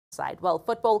Side. Well,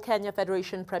 Football Kenya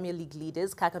Federation Premier League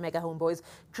leaders Kakamega Homeboys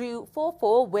drew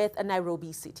 4-4 with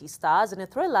Nairobi City Stars in a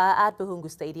thriller at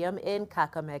Buhungu Stadium in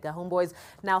Kakamega. Homeboys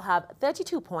now have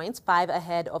 32 points, 5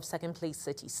 ahead of second-place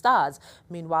City Stars.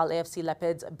 Meanwhile, AFC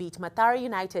Leopards beat Mathare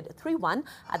United 3-1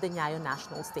 at the Nyayo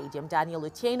National Stadium. Daniel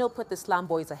Otieno put the Slam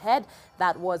Boys ahead.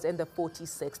 That was in the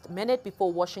 46th minute before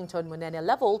Washington Munene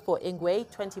leveled for Ingwe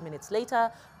 20 minutes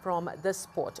later from the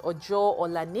spot. Ojo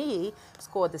Olaniyi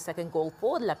scored the second goal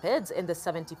for Leopards in the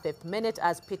 75th minute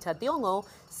as Peter Diongo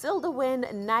sealed the win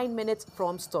 9 minutes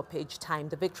from stoppage time.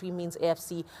 The victory means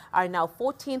AFC are now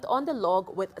 14th on the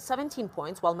log with 17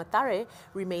 points, while Mathare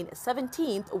remain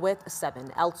 17th with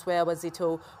 7. Elsewhere,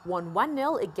 Wazito won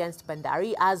 1-0 against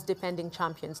Bandari as defending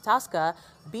champions Tusker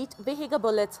beat Vihiga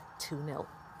Bullets 2-0.